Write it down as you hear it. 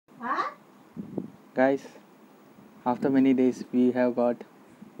Guys, after many days we have got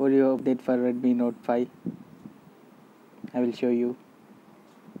Oreo update for Redmi Note 5. I will show you.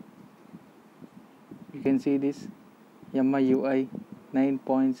 You can see this MIUI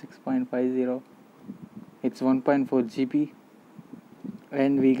 9.6.50. It's 1.4 GB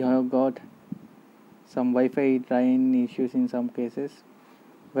and we have got some Wi-Fi drain issues in some cases.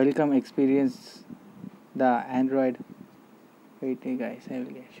 Welcome experience the Android. Wait guys, I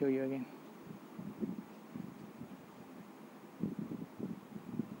will show you again.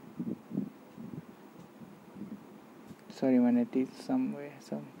 Sorry man, it is somewhere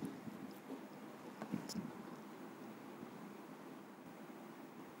some.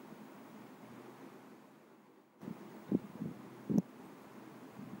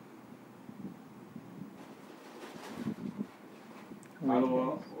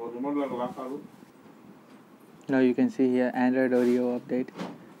 Now you can see here Android Oreo update,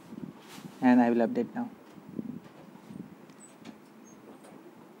 and I will update now.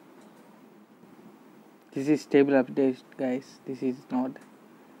 This is stable update guys, this is not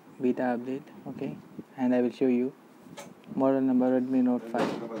beta update, okay? And I will show you model number Redmi Note 5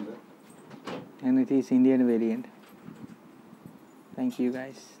 and it is Indian variant. Thank you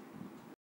guys.